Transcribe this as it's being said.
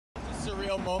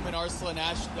surreal moment, Arslan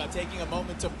Ash taking a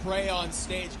moment to pray on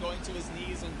stage, going to his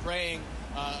knees and praying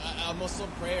a Muslim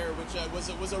prayer, which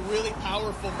was a really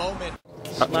powerful moment.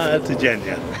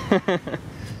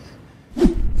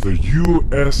 The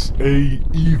USA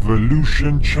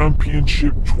Evolution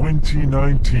Championship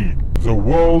 2019, the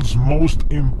world's most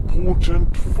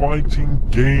important fighting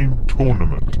game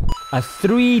tournament. A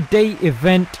 3-day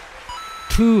event,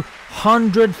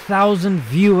 200,000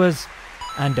 viewers,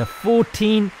 and a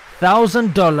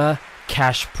 $14,000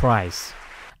 cash prize.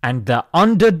 And the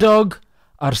underdog,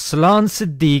 Arslan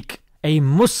Siddiq, a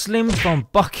Muslim from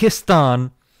Pakistan,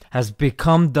 has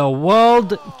become the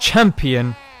world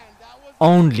champion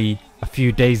only a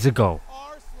few days ago.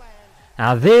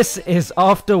 Now this is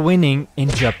after winning in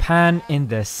Japan in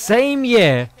the same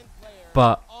year,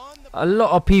 but a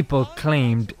lot of people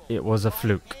claimed it was a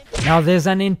fluke. Now there's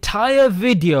an entire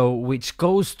video which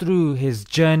goes through his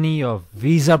journey of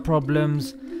visa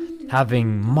problems,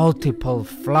 having multiple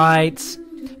flights,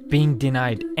 being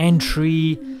denied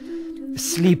entry,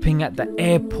 sleeping at the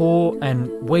airport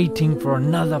and waiting for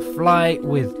another flight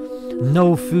with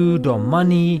no food or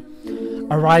money,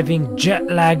 arriving jet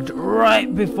lagged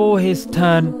right before his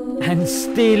turn and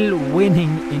still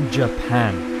winning in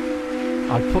Japan.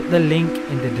 I'll put the link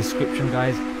in the description,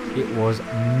 guys. It was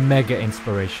mega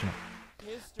inspirational.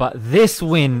 But this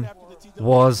win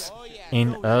was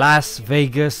in Las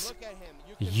Vegas,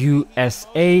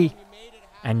 USA,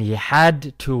 and he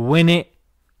had to win it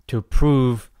to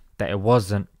prove that it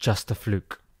wasn't just a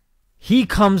fluke. He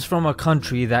comes from a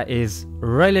country that is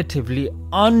relatively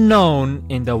unknown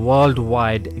in the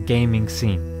worldwide gaming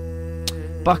scene.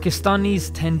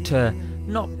 Pakistanis tend to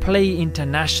not play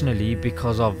internationally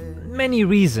because of many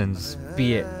reasons,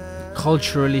 be it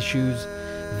cultural issues,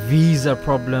 visa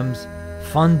problems,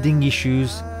 funding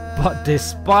issues, but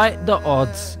despite the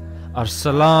odds,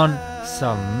 Arslan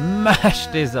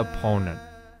smashed his opponent.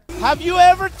 Have you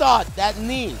ever thought that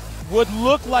knee would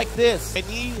look like this? And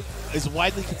he is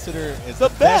widely considered as the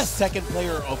best second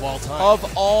player of all time.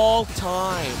 Of all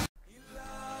time.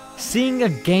 Seeing a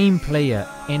game player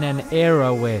in an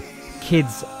era where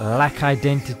kids lack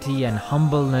identity and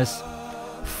humbleness,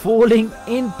 falling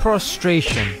in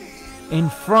prostration in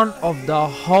front of the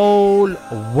whole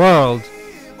world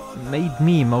made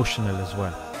me emotional as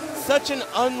well. Such an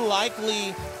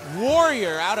unlikely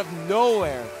warrior out of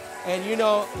nowhere. And you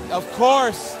know, of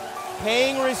course,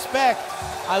 paying respect.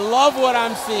 I love what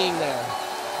I'm seeing there.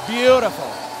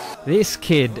 Beautiful. This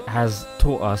kid has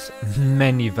taught us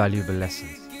many valuable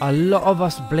lessons. A lot of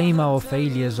us blame our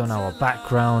failures on our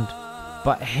background,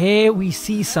 but here we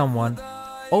see someone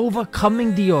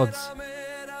overcoming the odds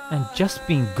and just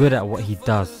being good at what he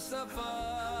does.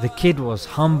 The kid was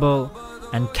humble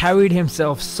and carried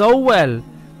himself so well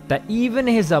that even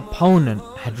his opponent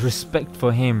had respect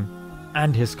for him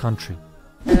and his country.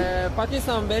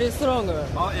 Pakistan very strong.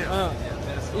 Oh yeah.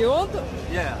 You want?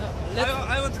 Yeah.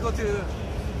 I want to go to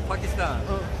Pakistan.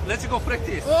 Let's go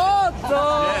practice.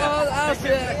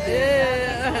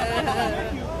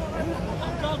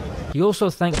 He also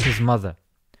thanked his mother,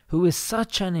 who is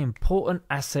such an important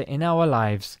asset in our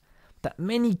lives that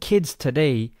many kids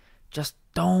today just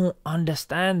don't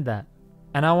understand that.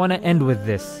 And I want to end with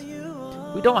this.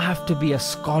 We don't have to be a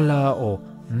scholar or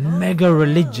mega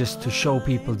religious to show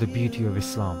people the beauty of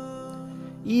Islam.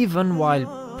 Even while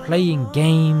playing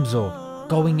games or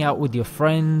going out with your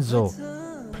friends or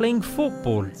playing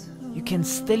football, you can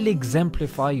still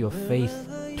exemplify your faith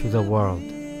to the world.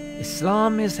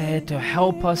 Islam is here to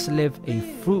help us live a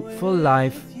fruitful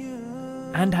life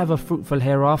and have a fruitful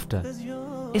hereafter.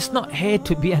 It's not here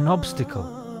to be an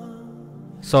obstacle.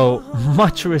 So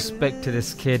much respect to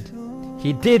this kid.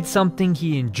 He did something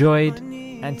he enjoyed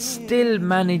and still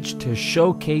managed to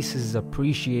showcase his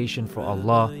appreciation for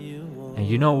Allah. And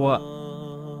you know what?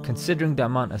 Considering the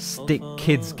amount of stick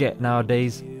kids get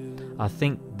nowadays, I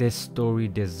think this story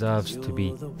deserves to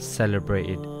be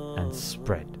celebrated and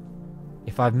spread.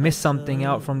 If I've missed something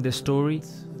out from this story,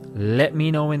 let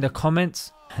me know in the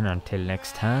comments. And until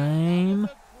next time,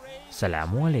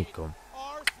 Assalamu alaikum.